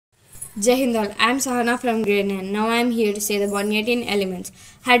Jai Hind all. I am Sahana from grade 9. Now I am here to say the 118 elements.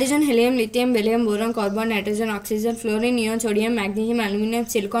 Hydrogen, helium, lithium, beryllium, boron, carbon, nitrogen, oxygen, fluorine, neon, sodium, magnesium, aluminum,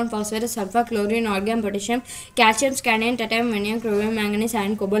 silicon, phosphorus, sulfur, chlorine, argon, potassium, calcium, scandium, titanium, vanadium, chromium, manganese,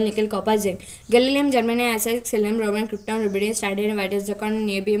 iron, cobalt, nickel, copper, zinc. Gallium, germanium, arsenic, selenium, bromine, krypton, rubidium, strontium, white zircon,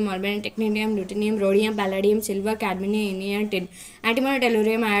 niobium, molybdenum, technetium, lutetium, rhodium, palladium, silver, cadmium, indium, tin. Antimony,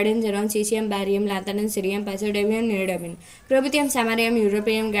 tellurium, iodine, xenon, cesium, barium, lanthanum, cerium, praseodymium, neodymium. Promethium, samarium,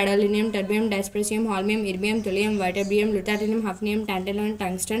 europium, gadolinium, terbium, dysprosium, holmium, erbium, thulium, ytterbium, lutetium, hafnium, tantalum,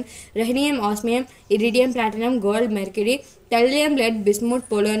 tungsten, rhenium, osmium, iridium, platinum, gold, mercury, tellurium, lead, bismuth,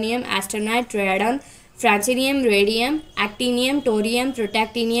 polonium, astronite, radon, francinium, radium, actinium, thorium,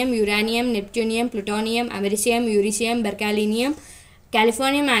 protactinium, uranium, neptunium, plutonium, americium, uricium, berkelium,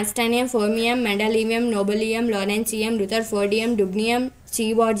 californium, actinium, fermium, mendelevium, nobelium, lawrencium, rutherfordium, dubnium,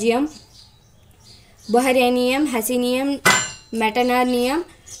 seaborgium, bohrianium, hafnium, metanurnium,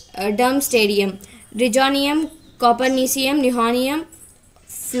 dumstadium, rhodium, copernicium, nihonium,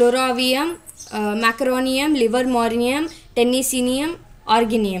 fluorovium, macaronium, livermorinium, tennessinium,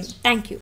 organium. Thank you.